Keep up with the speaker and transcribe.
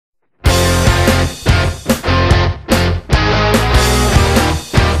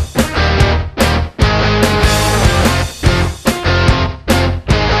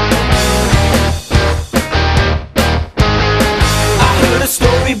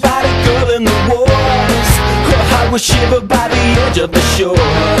of the shore.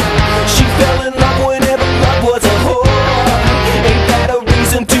 She fell in love whenever love was a whore. Ain't that a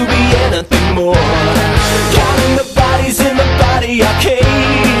reason to be anything more? Counting the bodies in the body arcade.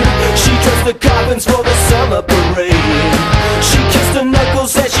 She dressed the coffins for the summer parade. She kissed her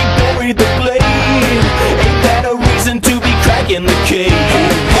knuckles as she buried the blade. Ain't that a reason to be cracking the cage?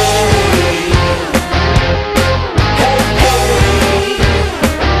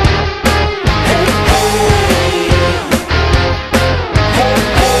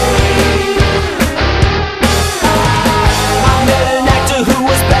 Who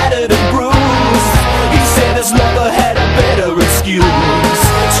was battered and bruised. He said his lover had a better excuse.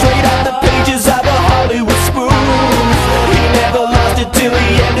 Straight out the pages of a Hollywood spoof. He never lost it till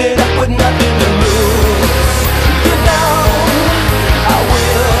he ended up with nothing to lose. You know, I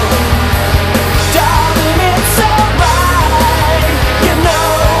will, darling, it's alright. You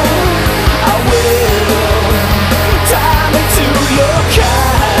know, I will, tie me to your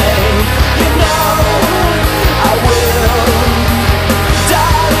kite. You know, I will,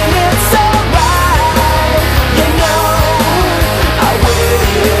 darling, it's alright. You know, I will,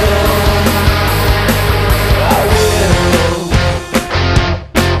 I will.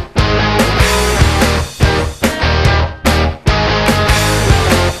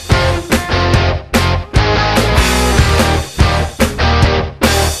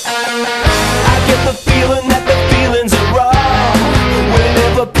 I get the feeling that the feelings are wrong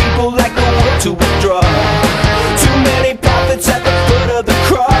whenever people like the world to withdraw. Too many prophets at the foot of the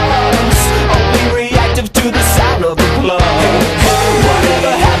cross, only reactive to the sound of applause.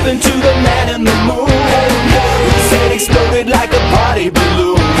 Whatever happened to the man in the moon? His head exploded like a party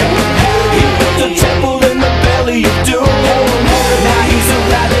balloon. He built a temple in the belly of doom. Now he's a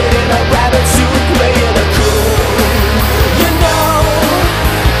rabbit in a rabbit suit playing a coon. You know,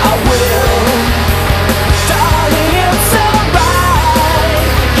 I will, darling, it's alright.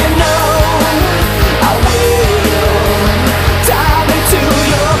 You know, I will, tie me to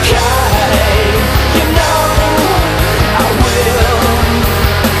your kite. You know, I will,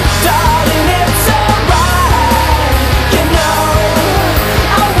 darling, it's alright. You know,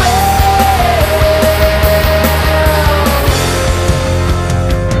 I will.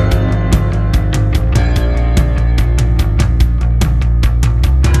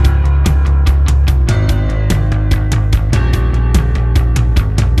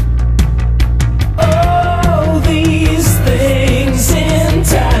 All these things in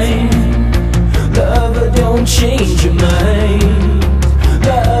time, lover, don't change your mind.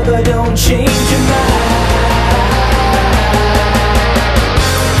 Lover, don't change your mind.